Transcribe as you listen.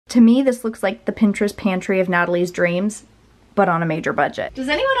To me, this looks like the Pinterest pantry of Natalie's dreams, but on a major budget. Does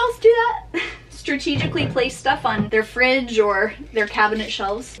anyone else do that? Strategically place stuff on their fridge or their cabinet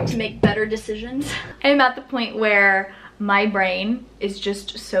shelves to make better decisions? I'm at the point where my brain is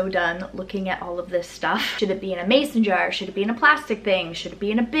just so done looking at all of this stuff. Should it be in a mason jar? Should it be in a plastic thing? Should it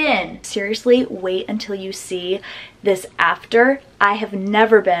be in a bin? Seriously, wait until you see this after. I have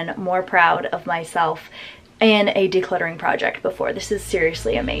never been more proud of myself in a decluttering project before. This is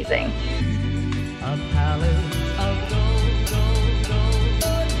seriously amazing. A palace of gold, gold,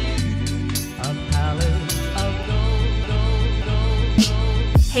 gold. A palace of gold, gold, gold,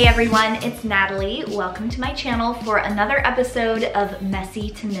 gold. Hey everyone, it's Natalie. Welcome to my channel for another episode of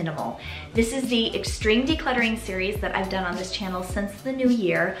Messy to Minimal. This is the extreme decluttering series that I've done on this channel since the new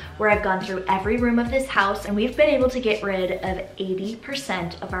year, where I've gone through every room of this house and we've been able to get rid of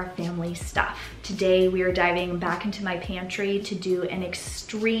 80% of our family stuff. Today we are diving back into my pantry to do an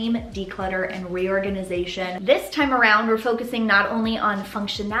extreme declutter and reorganization. This time around we're focusing not only on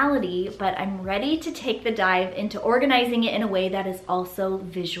functionality, but I'm ready to take the dive into organizing it in a way that is also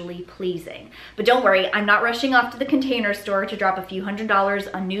visually pleasing. But don't worry, I'm not rushing off to the container store to drop a few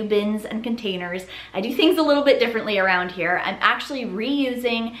 $100s on new bins and containers. I do things a little bit differently around here. I'm actually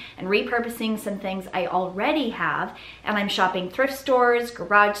reusing and repurposing some things I already have, and I'm shopping thrift stores,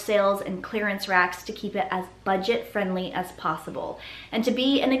 garage sales, and clearance racks to keep it as budget friendly as possible. And to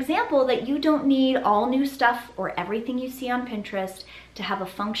be an example that you don't need all new stuff or everything you see on Pinterest to have a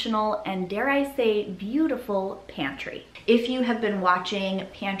functional and, dare I say, beautiful pantry. If you have been watching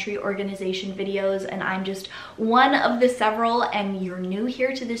pantry organization videos and I'm just one of the several and you're new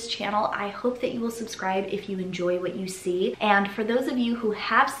here to this channel, I hope that you will subscribe if you enjoy what you see. And for those of you who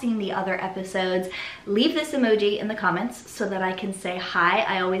have seen the other episodes, leave this emoji in the comments so that I can say hi.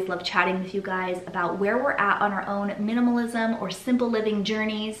 I always love chatting with you guys about where we're at on our own minimalism or simple living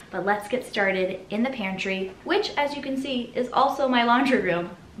journeys. But let's get started in the pantry, which, as you can see, is also my laundry room.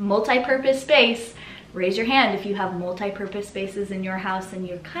 Multi-purpose space. Raise your hand if you have multi-purpose spaces in your house and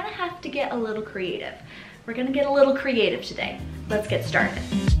you kind of have to get a little creative. We're gonna get a little creative today. Let's get started.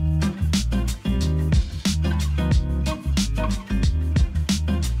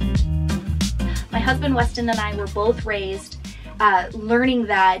 My husband Weston and I were both raised learning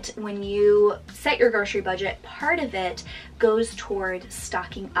that when you set your grocery budget, part of it goes toward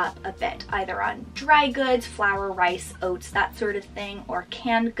stocking up a bit, either on dry goods, flour, rice, oats, that sort of thing, or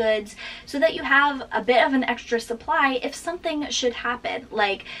canned goods, so that you have a bit of an extra supply if something should happen,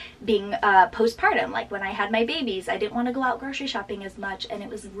 like being postpartum. Like when I had my babies, I didn't want to go out grocery shopping as much, and it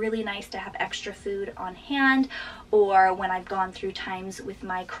was really nice to have extra food on hand, or when I've gone through times with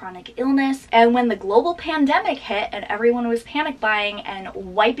my chronic illness. And when the global pandemic hit and everyone was panic buying and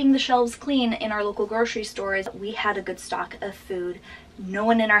wiping the shelves clean in our local grocery stores, we had a good stock of food. No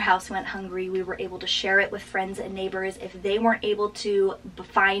one in our house went hungry. We were able to share it with friends and neighbors if they weren't able to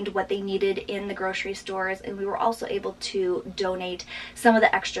find what they needed in the grocery stores, and we were also able to donate some of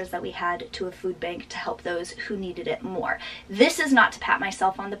the extras that we had to a food bank to help those who needed it more. This is not to pat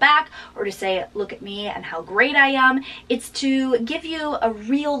myself on the back or to say, look at me and how great I am. It's to give you a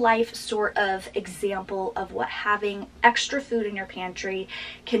real life sort of example of what having extra food in your pantry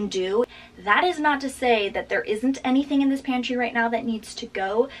can do. That is not to say that there isn't anything in this pantry right now that needs to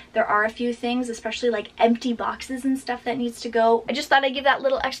go. There are a few things, especially like empty boxes and stuff, that needs to go. I just thought I'd give that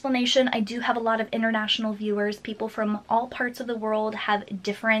little explanation. I do have a lot of international viewers. People from all parts of the world have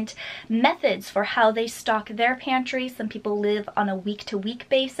different methods for how they stock their pantry. Some people live on a week-to-week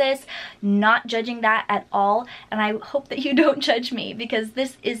basis. Not judging that at all, and I hope that you don't judge me, because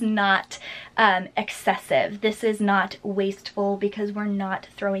this is not excessive. This is not wasteful, because we're not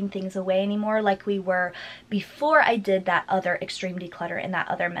throwing things away anymore like we were before I did that other extreme declutter in that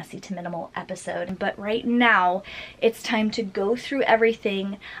other Messy to Minimal episode. But right now it's time to go through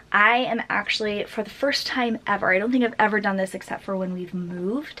everything. I am actually, for the first time ever, I don't think I've ever done this except for when we've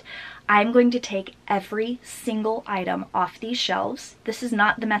moved, I'm going to take every single item off these shelves. This is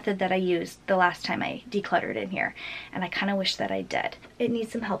not the method that I used the last time I decluttered in here, and I kind of wish that I did. It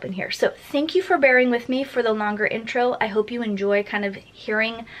needs some help in here. So thank you for bearing with me for the longer intro. I hope you enjoy kind of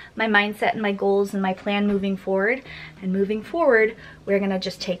hearing my mindset and my goals and my plan moving forward. And moving forward, we're gonna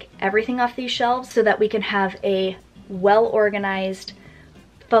just take everything off these shelves so that we can have a well-organized,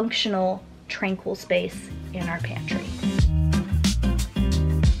 functional, tranquil space in our pantry.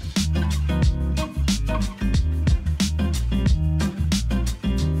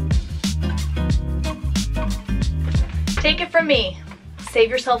 Take it from me,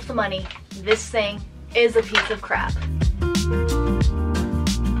 save yourself the money. This thing is a piece of crap.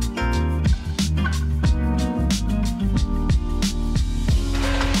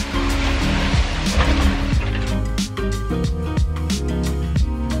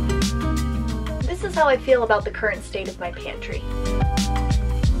 how I feel about the current state of my pantry.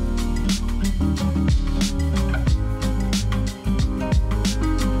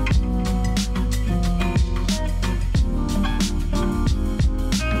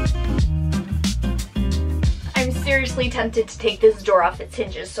 I'm seriously tempted to take this door off its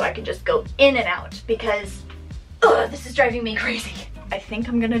hinges so I can just go in and out because, ugh, this is driving me crazy. I think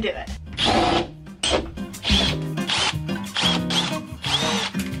I'm gonna do it.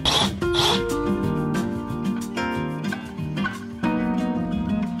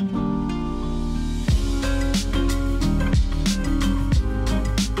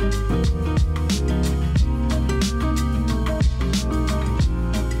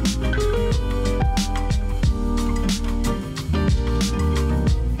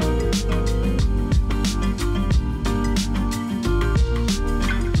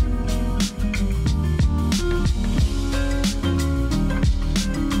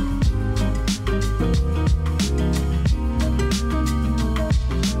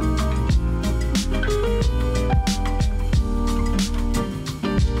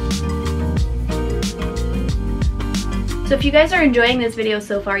 So if you guys are enjoying this video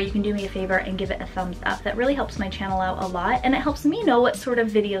so far, you can do me a favor and give it a thumbs up. That really helps my channel out a lot, and it helps me know what sort of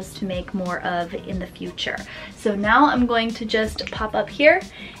videos to make more of in the future. So now I'm going to just pop up here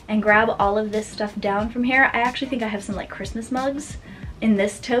and grab all of this stuff down from here. I actually think I have some like Christmas mugs in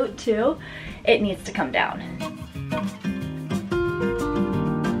this tote too. It needs to come down.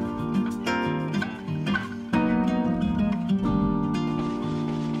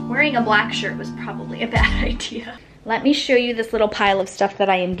 Wearing a black shirt was probably a bad idea. Let me show you this little pile of stuff that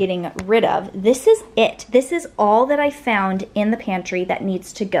I am getting rid of. This is it. This is all that I found in the pantry that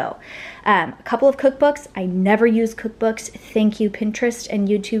needs to go. A couple of cookbooks. I never use cookbooks. Thank you, Pinterest and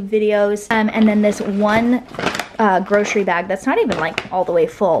YouTube videos. And then this one grocery bag that's not even like all the way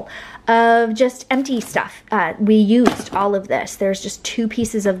full of just empty stuff. We used all of this. There's just 2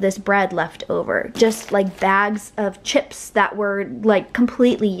 pieces of this bread left over. Just like bags of chips that were like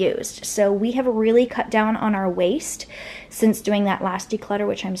completely used. So we have really cut down on our waste since doing that last declutter,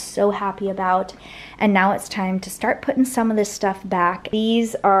 which I'm so happy about. And now it's time to start putting some of this stuff back.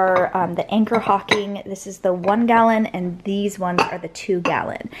 These are the Anchor Hawking. This is the 1 gallon, and these ones are the 2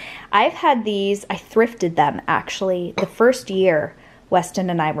 gallon. I've had these, I thrifted them actually the first year Weston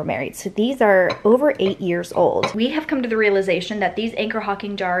and I were married. So these are over 8 years old. We have come to the realization that these Anchor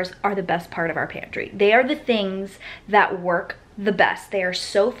Hawking jars are the best part of our pantry. They are the things that work the best. They are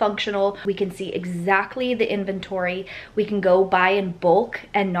so functional. We can see exactly the inventory. We can go buy in bulk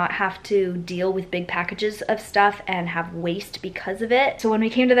and not have to deal with big packages of stuff and have waste because of it. So when we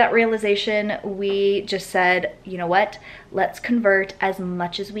came to that realization, we just said, you know what? Let's convert as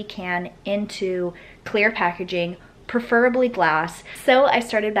much as we can into clear packaging, preferably glass. So I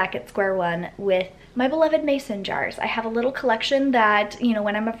started back at square one with my beloved mason jars. I have a little collection that, you know,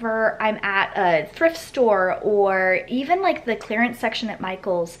 whenever I'm at a thrift store or even like the clearance section at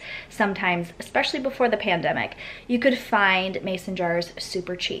Michael's sometimes, especially before the pandemic, you could find mason jars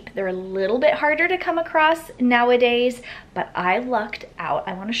super cheap. They're a little bit harder to come across nowadays, but I lucked out.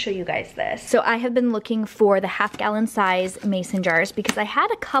 I want to show you guys this. So I have been looking for the 1/2 gallon size mason jars because I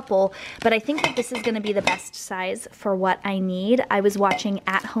had a couple, but I think that this is going to be the best size for what I need. I was watching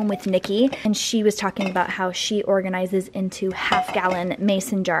At Home with Nikki, and she was talking about how she organizes into 1/2 gallon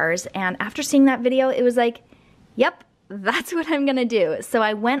mason jars, and after seeing that video, it was like, yep, that's what I'm gonna do. So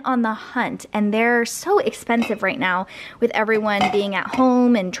I went on the hunt, and they're so expensive right now with everyone being at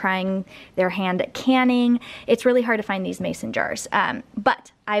home and trying their hand at canning. It's really hard to find these mason jars,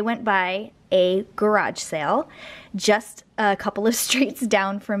 but I went by a garage sale just a couple of streets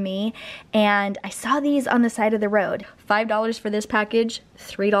down from me, and I saw these on the side of the road. $5 for this package,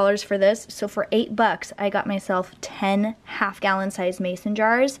 $3 for this. So for $8, I got myself 10 1/2 gallon size mason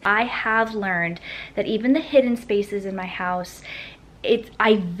jars. I have learned that even the hidden spaces in my house,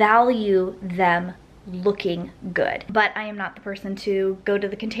 I value them looking good. But I am not the person to go to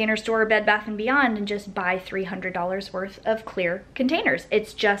the Container Store or Bed Bath & Beyond and just buy $300 worth of clear containers.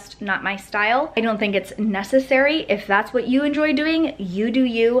 It's just not my style. I don't think it's necessary. If that's what you enjoy doing, you do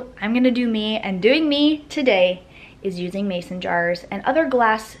you. I'm gonna do me, and doing me today is using mason jars and other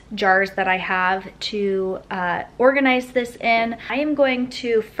glass jars that I have to organize this in. I am going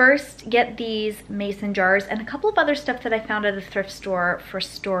to first get these mason jars and a couple of other stuff that I found at a thrift store for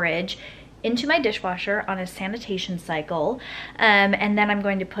storage into my dishwasher on a sanitation cycle, and then I'm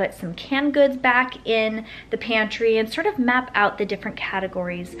going to put some canned goods back in the pantry and sort of map out the different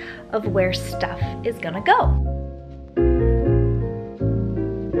categories of where stuff is gonna go.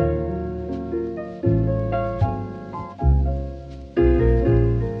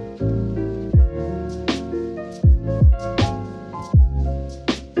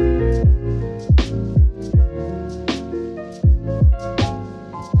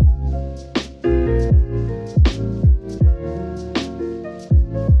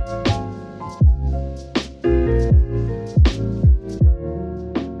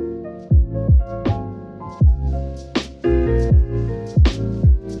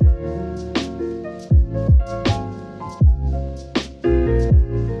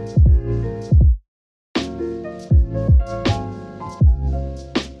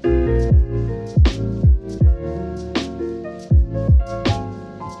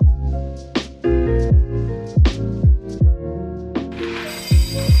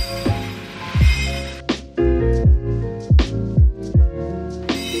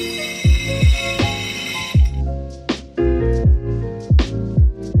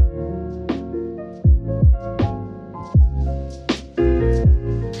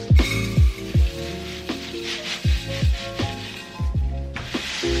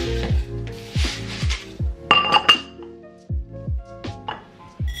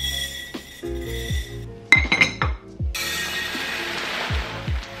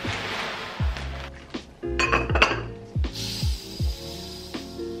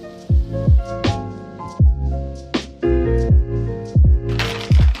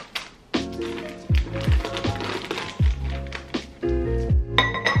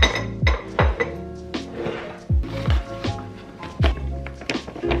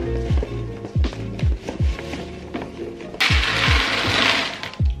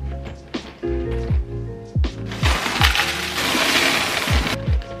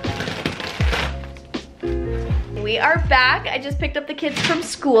 are back. I just picked up the kids from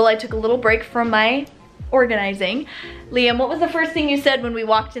school. I took a little break from my organizing. Liam, what was the first thing you said when we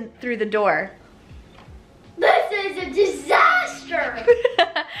walked in through the door? This is a disaster!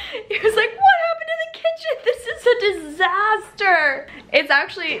 He was like, what happened to the kitchen? This is a disaster. It's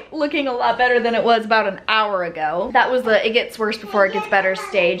actually looking a lot better than it was about an hour ago. That was the it gets worse before it gets better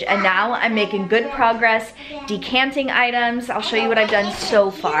stage, and now I'm making good progress decanting items. I'll show you what I've done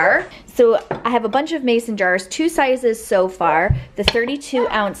so far. So I have a bunch of mason jars, 2 sizes so far. The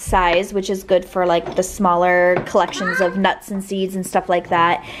 32-ounce size, which is good for like the smaller collections of nuts and seeds and stuff like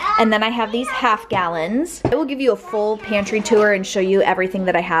that. And then I have these half gallons. I will give you a full pantry tour and show you everything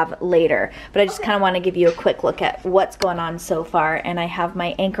that I have later. But I just kind of want to give you a quick look at what's going on so far. And I have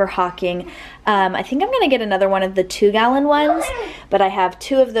my Anchor Hawking. I think I'm going to get another one of the 2-gallon ones, but I have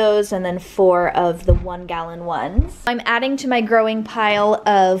 2 of those and then 4 of the 1-gallon ones. I'm adding to my growing pile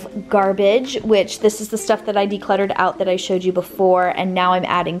of garbage, which this is the stuff that I decluttered out that I showed you before, and now I'm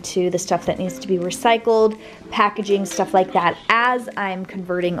adding to the stuff that needs to be recycled, packaging, stuff like that, as I'm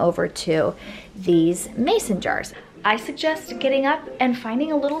converting over to these mason jars. I suggest getting up and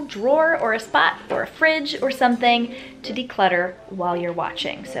finding a little drawer or a spot or a fridge or something to declutter while you're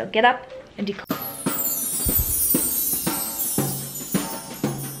watching. So get up and declutter.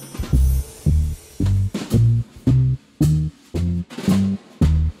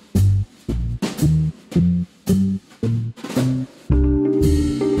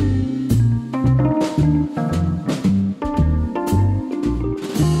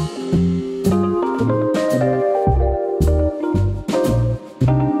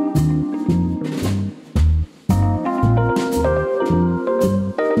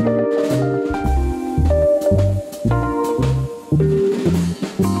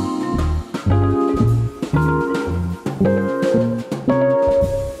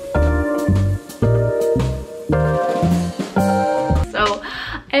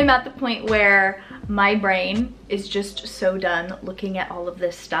 I'm at the point where my brain is just so done looking at all of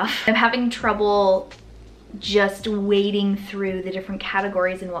this stuff. I'm having trouble just wading through the different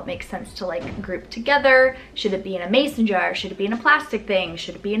categories and what makes sense to like group together. Should it be in a mason jar? Should it be in a plastic thing?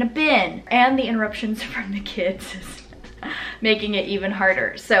 Should it be in a bin? And the interruptions from the kids is making it even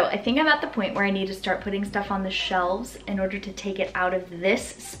harder. So I think I'm at the point where I need to start putting stuff on the shelves in order to take it out of this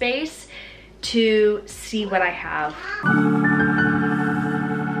space to see what I have.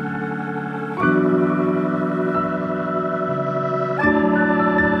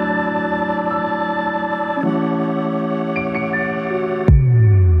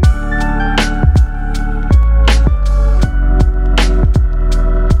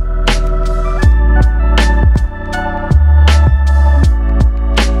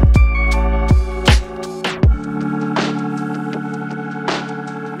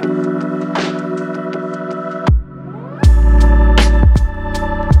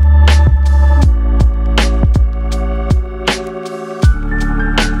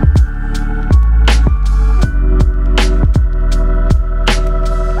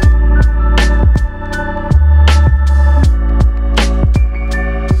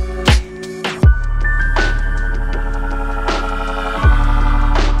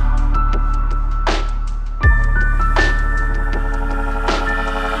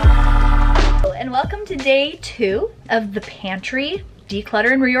 Day 2 of the pantry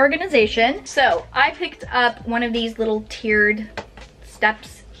declutter and reorganization. So I picked up one of these little tiered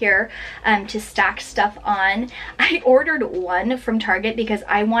steps here to stack stuff on. I ordered one from Target because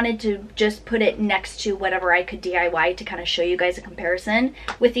I wanted to just put it next to whatever I could DIY to kind of show you guys a comparison,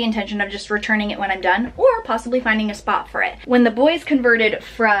 with the intention of just returning it when I'm done or possibly finding a spot for it. When the boys converted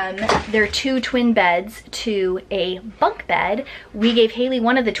from their 2 twin beds to a bunk bed, we gave Haley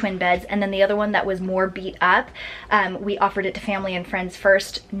one of the twin beds, and then the other one that was more beat up, we offered it to family and friends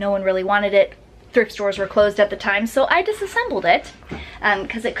first. No one really wanted it. Thrift stores were closed at the time, so I disassembled it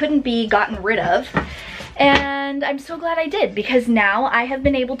because it couldn't be gotten rid of. And I'm so glad I did, because now I have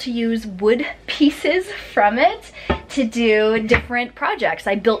been able to use wood pieces from it to do different projects.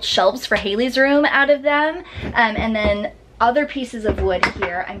 I built shelves for Haley's room out of them, and then other pieces of wood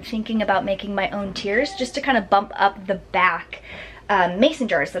here. I'm thinking about making my own tiers just to kind of bump up the back mason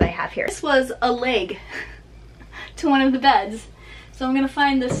jars that I have here. This was a leg to one of the beds. So I'm gonna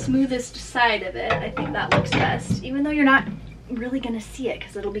find the smoothest side of it. I think that looks best, even though you're not really gonna see it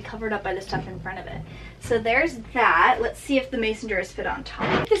because it'll be covered up by the stuff in front of it. So there's that. Let's see if the mason jars fit on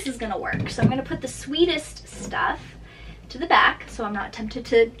top. This is gonna work. So I'm gonna put the sweetest stuff to the back so I'm not tempted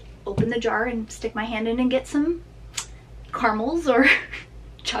to open the jar and stick my hand in and get some caramels or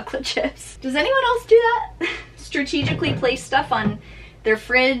chocolate chips. Does anyone else do that? Strategically place stuff on their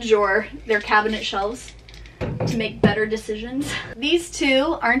fridge or their cabinet shelves? to make better decisions. These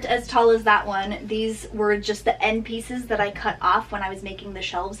two aren't as tall as that one. These were just the end pieces that I cut off when I was making the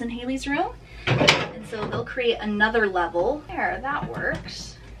shelves in Haley's room. And so they'll create another level. There, that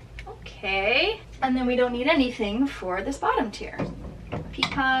works. Okay. And then we don't need anything for this bottom tier.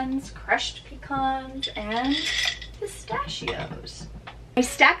 Pecans, crushed pecans, and pistachios. I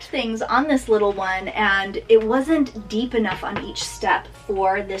stacked things on this little one and it wasn't deep enough on each step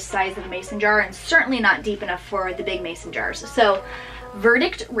for this size of mason jar, and certainly not deep enough for the big mason jars. So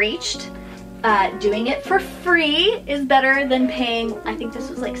verdict reached. Doing it for free is better than paying, I think this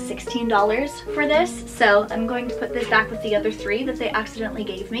was like $16 for this. So I'm going to put this back with the other 3 that they accidentally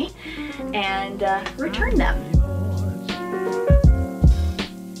gave me and return them.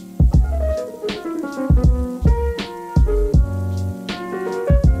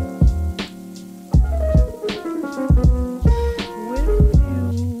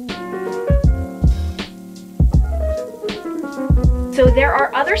 So there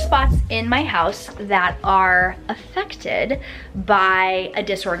are other spots in my house that are affected by a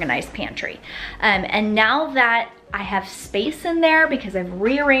disorganized pantry. And now that I have space in there because I've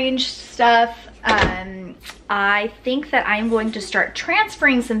rearranged stuff, I think that I'm going to start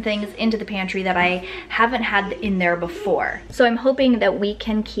transferring some things into the pantry that I haven't had in there before. So I'm hoping that we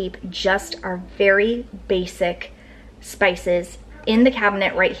can keep just our very basic spices in the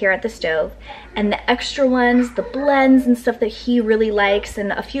cabinet right here at the stove, and the extra ones, the blends and stuff that he really likes,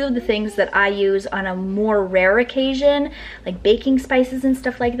 and a few of the things that I use on a more rare occasion, like baking spices and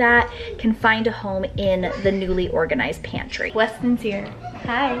stuff like that, can find a home in the newly organized pantry. Weston's here.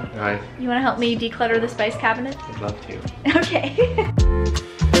 Hi. Hi. You want to help me declutter the spice cabinet? I'd love to. Okay.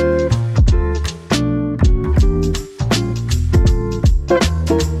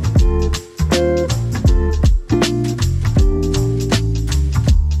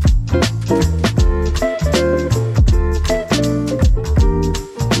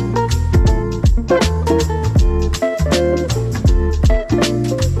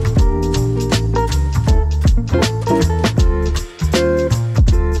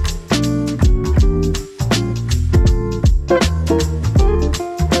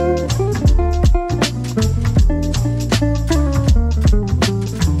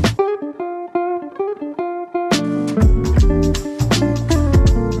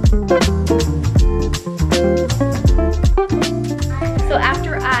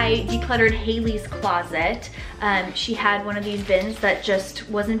 Decluttered Haley's closet. She had one of these bins that just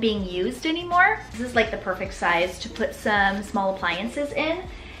wasn't being used anymore. This is like the perfect size to put some small appliances in.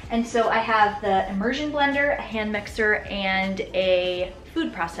 And so I have the immersion blender, a hand mixer, and a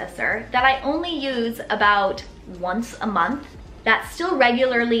food processor that I only use about once a month. That's still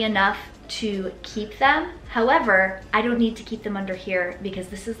regularly enough to keep them. However, I don't need to keep them under here because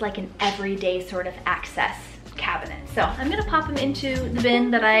this is like an everyday sort of access cabinet. So I'm gonna pop them into the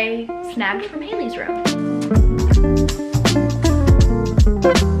bin that I snagged from Haley's room.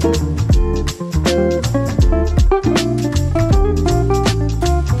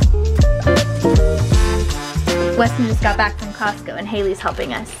 Weston just got back from Costco and Haley's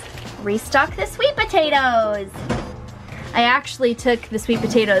helping us restock the sweet potatoes. I actually took the sweet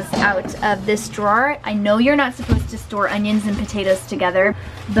potatoes out of this drawer. I know you're not supposed to store onions and potatoes together,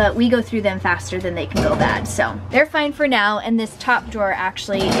 but we go through them faster than they can go bad. So they're fine for now. And this top drawer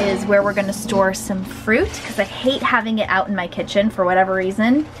actually is where we're gonna store some fruit because I hate having it out in my kitchen for whatever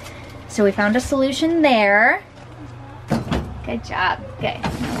reason. So we found a solution there. Good job. Okay,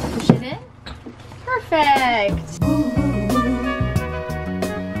 push it in. Perfect.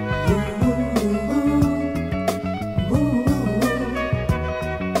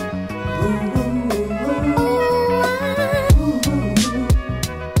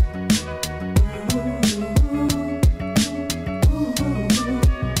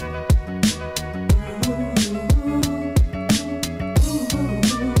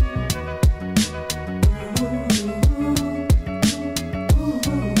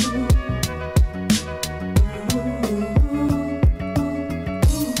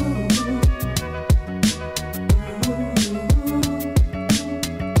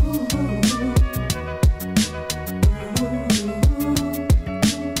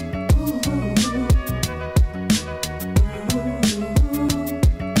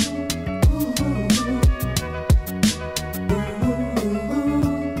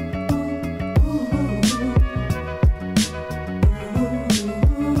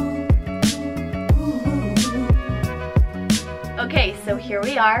 Okay, so here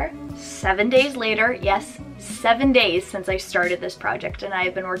we are, 7 days later. Yes, 7 days since I started this project, and I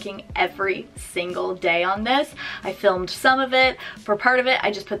have been working every single day on this. I filmed some of it. For part of it, I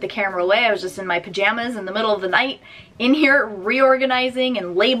just put the camera away. I was just in my pajamas in the middle of the night in here reorganizing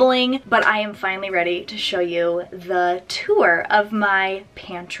and labeling, but I am finally ready to show you the tour of my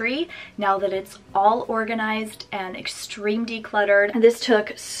pantry now that it's all organized and extreme decluttered. This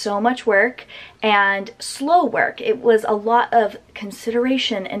took so much work and slow work. It was a lot of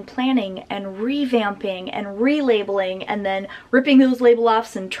consideration and planning and revamping and relabeling and then ripping those label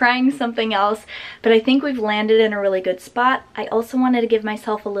offs and trying something else, but I think we've landed in a really good spot. I also wanted to give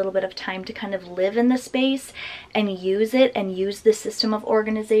myself a little bit of time to kind of live in the space and use it and use the system of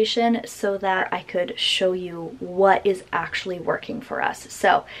organization so that I could show you what is actually working for us.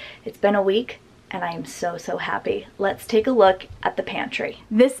 So it's been a week and I am so happy. Let's take a look at the pantry.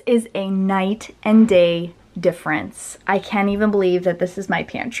 This is a night and day difference. I can't even believe that this is my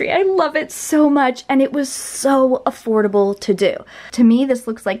pantry. I love it so much, and it was so affordable to do. To me, this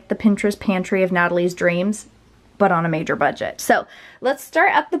looks like the Pinterest pantry of Natalie's dreams, but on a major budget. So let's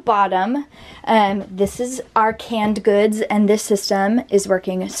start at the bottom. This is our canned goods, and this system is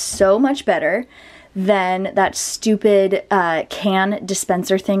working so much better than that stupid can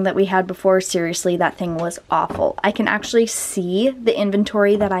dispenser thing that we had before. Seriously, that thing was awful. I can actually see the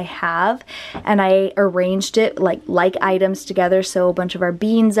inventory that I have, and I arranged it like items together, so a bunch of our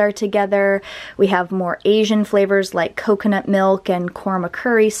beans are together. We have more Asian flavors like coconut milk and korma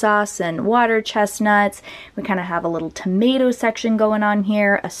curry sauce and water chestnuts. We kind of have a little tomato section going on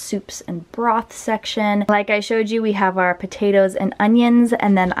here, a soups and broth section. Like I showed you, we have our potatoes and onions,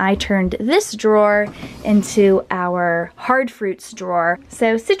 and then I turned this drawer into our hard fruits drawer.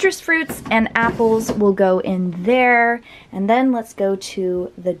 So citrus fruits and apples will go in there. And then let's go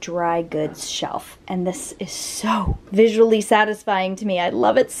to the dry goods shelf. And this is so visually satisfying to me. I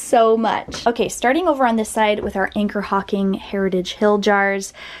love it so much. Okay, starting over on this side with our Anchor Hawking Heritage Hill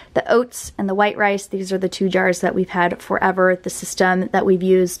jars. The oats and the white rice, these are the two jars that we've had forever. The system that we've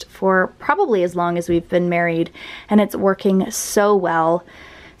used for probably as long as we've been married, and it's working so well.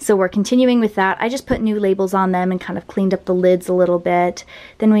 So we're continuing with that. I just put new labels on them and kind of cleaned up the lids a little bit.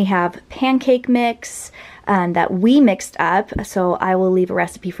 Then we have pancake mix that we mixed up. So I will leave a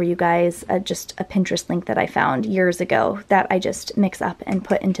recipe for you guys, just a Pinterest link that I found years ago that I just mix up and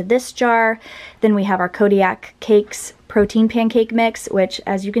put into this jar. Then we have our Kodiak Cakes protein pancake mix, which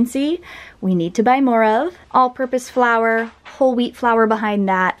as you can see, we need to buy more of. All-purpose flour, whole wheat flour behind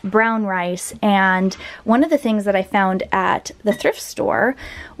that, brown rice, and one of the things that I found at the thrift store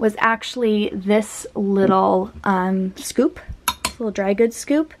was actually this little scoop, little dry goods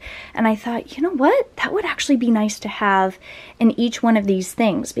scoop, and I thought, you know what, that would actually be nice to have in each one of these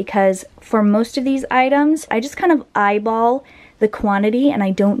things, because for most of these items, I just kind of eyeball the quantity and I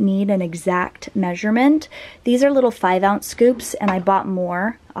don't need an exact measurement. These are little 5-ounce scoops, and I bought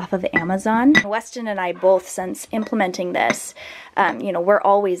more off of Amazon. Weston and I both, since implementing this, you know, we're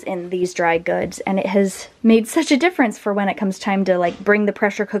always in these dry goods, and it has made such a difference for when it comes time to like bring the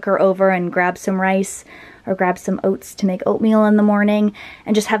pressure cooker over and grab some rice or grab some oats to make oatmeal in the morning,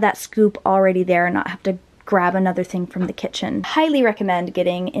 and just have that scoop already there and not have to grab another thing from the kitchen. Highly recommend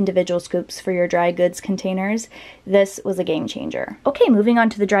getting individual scoops for your dry goods containers. This was a game changer. Okay, moving on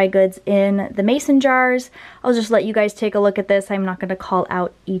to the dry goods in the mason jars. I'll just let you guys take a look at this. I'm not going to call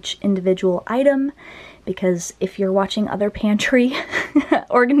out each individual item, because if you're watching other pantry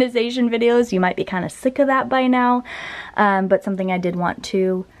organization videos, you might be kind of sick of that by now. But something I did want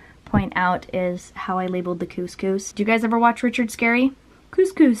to point out is how I labeled the couscous. Do you guys ever watch Richard Scarry?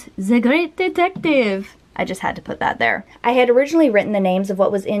 Couscous, the great detective. I just had to put that there. I had originally written the names of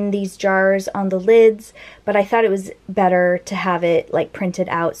what was in these jars on the lids, but I thought it was better to have it like printed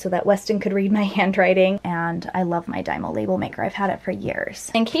out so that Weston could read my handwriting, and I love my Dymo label maker. I've had it for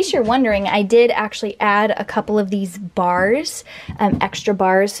years. In case you're wondering, I did actually add a couple of these bars, extra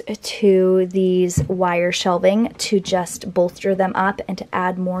bars to these wire shelving to just bolster them up and to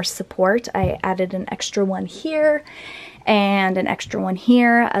add more support. I added an extra one here and an extra one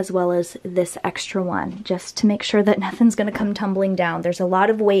here, as well as this extra one, just to make sure that nothing's gonna come tumbling down. There's a lot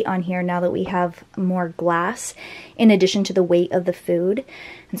of weight on here now that we have more glass, in addition to the weight of the food.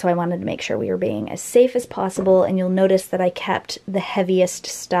 And so I wanted to make sure we were being as safe as possible, and you'll notice that I kept the heaviest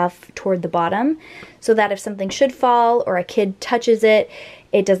stuff toward the bottom, so that if something should fall or a kid touches it,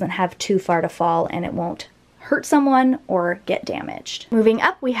 it doesn't have too far to fall and it won't hurt someone or get damaged. Moving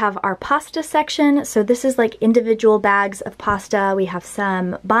up, we have our pasta section. So this is like individual bags of pasta. We have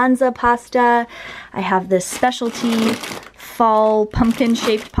some Banza pasta. I have this specialty fall pumpkin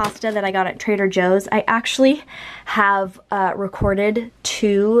shaped pasta that I got at Trader Joe's. I actually have recorded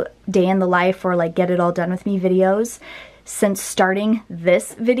 2 day in the life or like get it all done with me videos since starting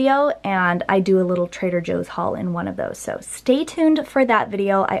this video, and I do a little Trader Joe's haul in one of those, so stay tuned for that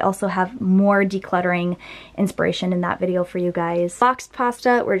video. I also have more decluttering inspiration in that video for you guys. Boxed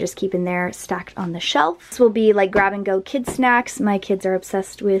pasta, we're just keeping there stacked on the shelf. This will be like grab and go kid snacks. My kids are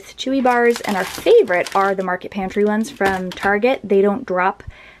obsessed with Chewy bars, and our favorite are the Market Pantry ones from Target. They don't drop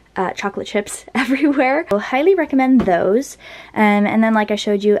chocolate chips everywhere. So highly recommend those. And then like I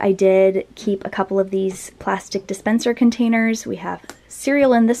showed you, I did keep a couple of these plastic dispenser containers. We have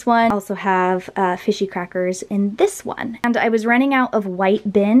cereal in this one, also have fishy crackers in this one. And I was running out of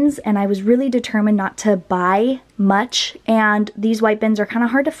white bins, and I was really determined not to buy much, and these white bins are kind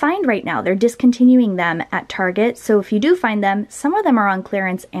of hard to find right now. They're discontinuing them at Target, so if you do find them, some of them are on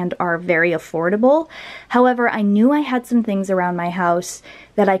clearance and are very affordable. However, I knew I had some things around my house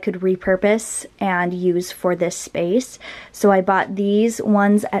that I could repurpose and use for this space, so I bought these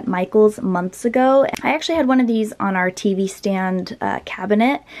ones at Michael's months ago. I actually had one of these on our TV stand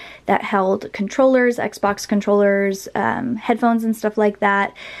cabinet that held controllers, Xbox controllers, headphones and stuff like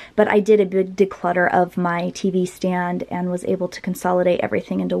that, but I did a big declutter of my TV stand and was able to consolidate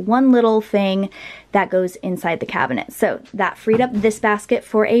everything into one little thing that goes inside the cabinet. So that freed up this basket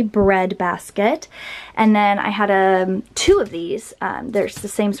for a bread basket. And then I had 2 of these. There's the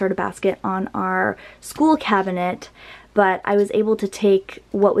same sort of basket on our school cabinet, but I was able to take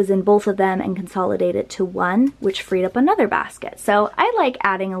what was in both of them and consolidate it to one, which freed up another basket. So I like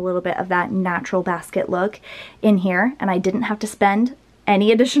adding a little bit of that natural basket look in here, and I didn't have to spend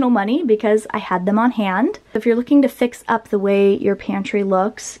any additional money because I had them on hand. If you're looking to fix up the way your pantry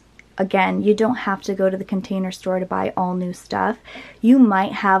looks, again, you don't have to go to the Container Store to buy all new stuff. You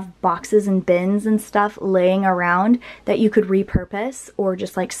might have boxes and bins and stuff laying around that you could repurpose or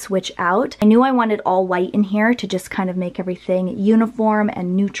just like switch out. I knew I wanted all white in here to just kind of make everything uniform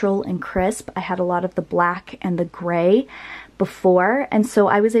and neutral and crisp. I had a lot of the black and the gray before, and so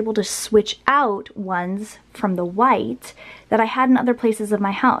I was able to switch out ones from the white that I had in other places of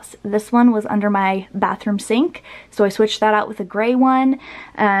my house. This one was under my bathroom sink, so I switched that out with a gray one,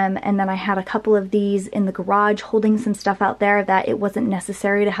 and then I had a couple of these in the garage holding some stuff out there that it wasn't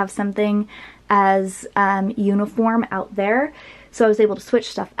necessary to have something as uniform out there. So I was able to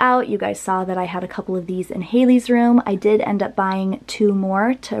switch stuff out. You guys saw that I had a couple of these in Haley's room. I did end up buying 2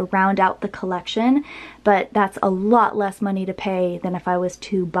 more to round out the collection, but that's a lot less money to pay than if I was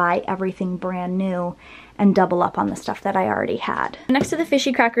to buy everything brand new and double up on the stuff that I already had. Next to the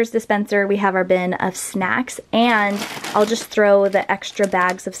fishy crackers dispenser, we have our bin of snacks, and I'll just throw the extra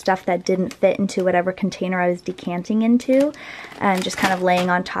bags of stuff that didn't fit into whatever container I was decanting into, and just kind of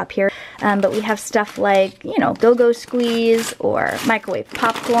laying on top here. But we have stuff like, you know, Go-Go Squeeze or microwave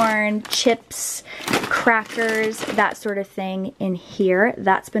popcorn, chips, crackers, that sort of thing in here.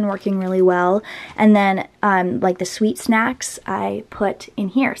 That's been working really well. And then like the sweet snacks I put in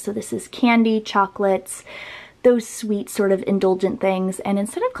here. So this is candy, chocolates, those sweet sort of indulgent things. And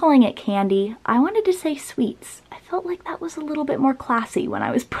instead of calling it candy, I wanted to say sweets. I felt like that was a little bit more classy when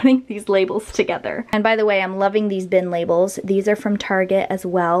I was putting these labels together. And by the way, I'm loving these bin labels. These are from Target as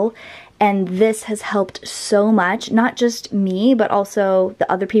well. And this has helped so much, not just me, but also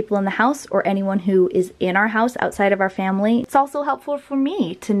the other people in the house or anyone who is in our house outside of our family. It's also helpful for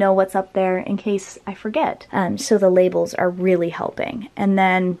me to know what's up there in case I forget. So the labels are really helping. And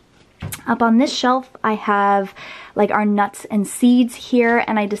then up on this shelf, I have like our nuts and seeds here,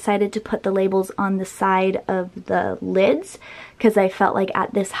 and I decided to put the labels on the side of the lids because I felt like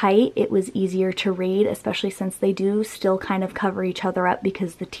at this height it was easier to read, especially since they do still kind of cover each other up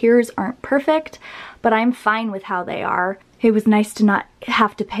because the tiers aren't perfect, but I'm fine with how they are. It was nice to not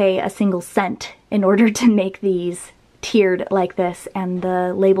have to pay a single cent in order to make these tiered like this, and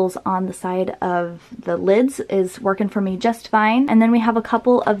the labels on the side of the lids is working for me just fine. And then we have a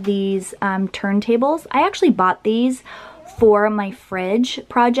couple of these turntables. I actually bought these for my fridge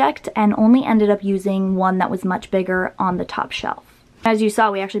project and only ended up using one that was much bigger on the top shelf. As you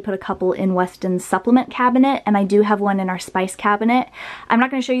saw, we actually put a couple in Weston's supplement cabinet, and I do have one in our spice cabinet. I'm not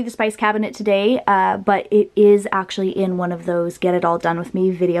going to show you the spice cabinet today, but it is actually in one of those Get It All Done With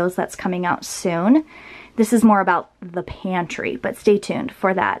Me videos that's coming out soon. This is more about the pantry, but stay tuned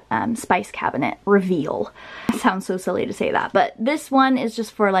for that spice cabinet reveal. It sounds so silly to say that, but this one is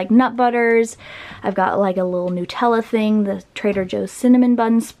just for like nut butters. I've got like a little Nutella thing, the Trader Joe's cinnamon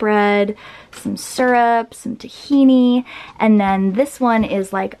bun spread, some syrup, some tahini, and then this one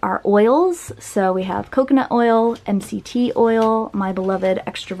is like our oils. So we have coconut oil, MCT oil, my beloved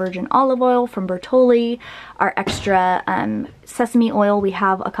extra virgin olive oil from Bertolli, our extra sesame oil. We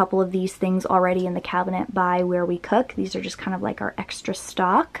have a couple of these things already in the cabinet by Where We Cook. These are just kind of like our extra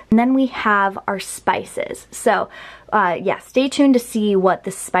stock. And then we have our spices. So yeah, stay tuned to see what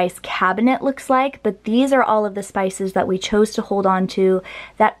the spice cabinet looks like, but these are all of the spices that we chose to hold on to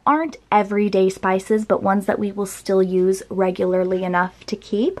that aren't everyday spices, but ones that we will still use regularly enough to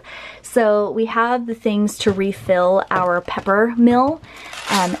keep. So we have the things to refill our pepper mill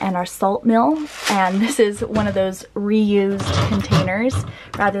and our salt mill, and this is one of those reused containers.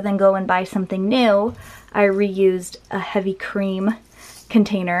 Rather than go and buy something new, I reused a heavy cream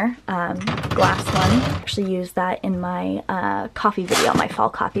container, glass one. I actually used that in my coffee video, my fall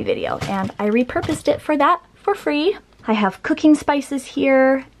coffee video, and I repurposed it for that for free. I have cooking spices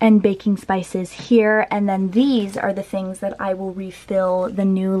here and baking spices here, and then these are the things that I will refill the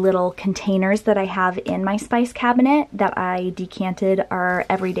new little containers that I have in my spice cabinet that I decanted our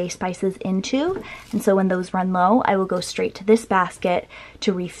everyday spices into. And so when those run low, I will go straight to this basket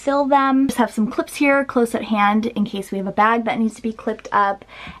to refill them. Just have some clips here close at hand in case we have a bag that needs to be clipped up.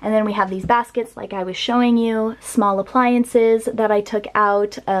 And then we have these baskets like I was showing you, small appliances that I took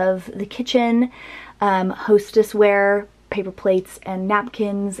out of the kitchen, hostessware, paper plates and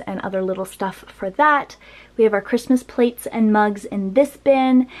napkins and other little stuff for that. We have our Christmas plates and mugs in this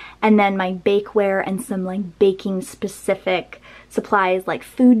bin, and then my bakeware and some like baking specific supplies like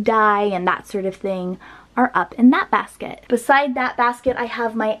food dye and that sort of thing are up in that basket. Beside that basket, I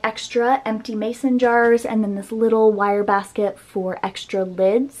have my extra empty mason jars and then this little wire basket for extra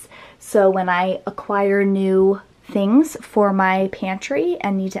lids. So when I acquire new things for my pantry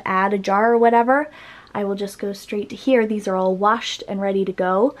and need to add a jar or whatever, I will just go straight to here. These are all washed and ready to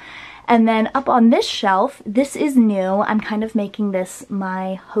go. And then up on this shelf, this is new. I'm kind of making this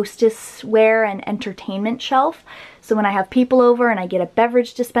my hostessware and entertainment shelf. So when I have people over and I get a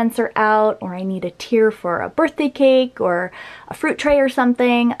beverage dispenser out, or I need a tier for a birthday cake or a fruit tray or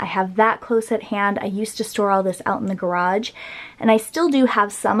something, I have that close at hand. I used to store all this out in the garage, and I still do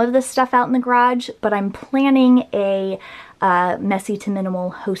have some of this stuff out in the garage, but I'm planning a messy to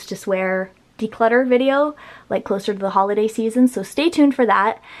minimal hostessware declutter video like closer to the holiday season, so stay tuned for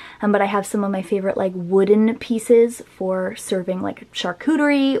that. But I have some of my favorite like wooden pieces for serving like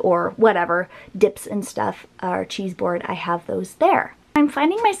charcuterie or whatever, dips and stuff, or cheese board. I have those there. I'm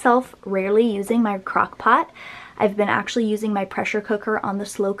finding myself rarely using my crock pot. I've been actually using my pressure cooker on the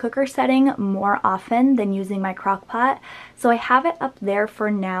slow cooker setting more often than using my crock pot. So I have it up there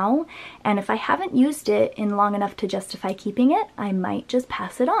for now, and if I haven't used it in long enough to justify keeping it, I might just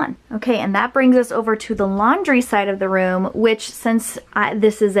pass it on. Okay, and that brings us over to the laundry side of the room, which since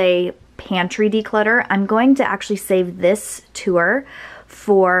this is a pantry declutter, I'm going to actually save this tour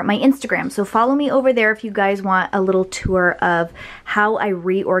for my Instagram. So follow me over there if you guys want a little tour of how I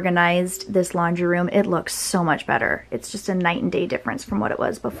reorganized this laundry room. It looks so much better. It's just a night and day difference from what it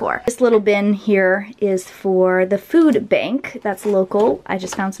was before. This little bin here is for the food bank that's local. I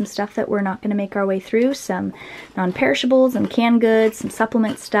just found some stuff that we're not going to make our way through, some non-perishables and canned goods, some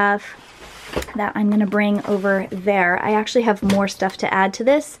supplement stuff that I'm going to bring over there. I actually have more stuff to add to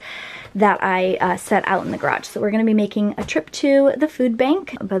this that I set out in the garage. So we're going to be making a trip to the food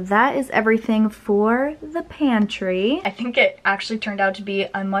bank, but that is everything for the pantry. I think it actually turned out to be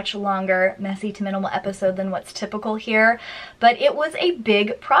a much longer messy to minimal episode than what's typical here, but it was a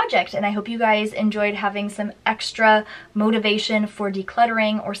big project, and I hope you guys enjoyed having some extra motivation for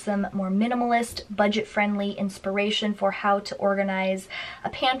decluttering or some more minimalist, budget-friendly inspiration for how to organize a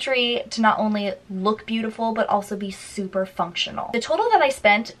pantry to not only look beautiful but also be super functional. The total that I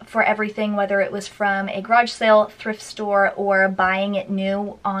spent for everything, whether it was from a garage sale, thrift store, or buying it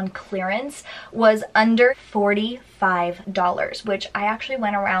new on clearance, was under $45, which I actually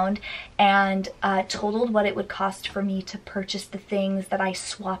went around and totaled what it would cost for me to purchase the things that I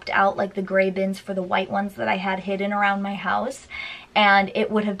swapped out, like the gray bins for the white ones that I had hidden around my house, and it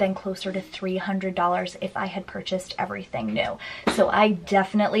would have been closer to $300 if I had purchased everything new. So I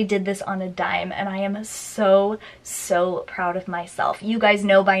definitely did this on a dime, and I am so proud of myself. You guys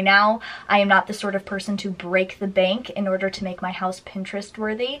know by now I am not the sort of person to break the bank in order to make my house Pinterest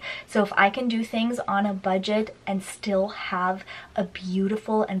worthy. So if I can do things on a budget and still have a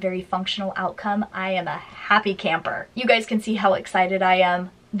beautiful and very functional outcome, I am a happy camper. You guys can see how excited I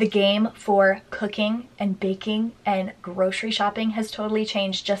am The game for cooking and baking and grocery shopping has totally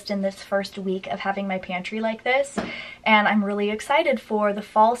changed just in this first week of having my pantry like this. And I'm really excited for the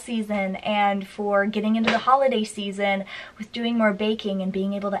fall season and for getting into the holiday season with doing more baking and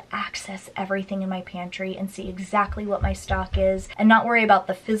being able to access everything in my pantry and see exactly what my stock is and not worry about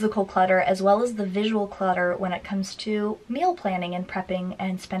the physical clutter as well as the visual clutter when it comes to meal planning and prepping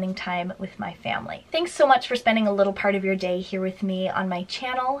and spending time with my family. Thanks so much for spending a little part of your day here with me on my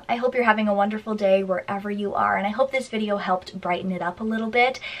channel. I hope you're having a wonderful day wherever you are, and I hope this video helped brighten it up a little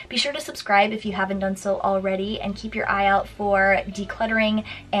bit. Be sure to subscribe if you haven't done so already, and keep your eye out for decluttering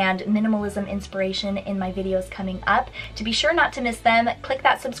and minimalism inspiration in my videos coming up. To be sure not to miss them, click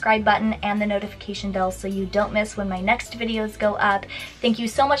that subscribe button and the notification bell so you don't miss when my next videos go up. Thank you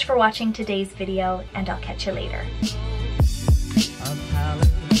so much for watching today's video, and I'll catch you later.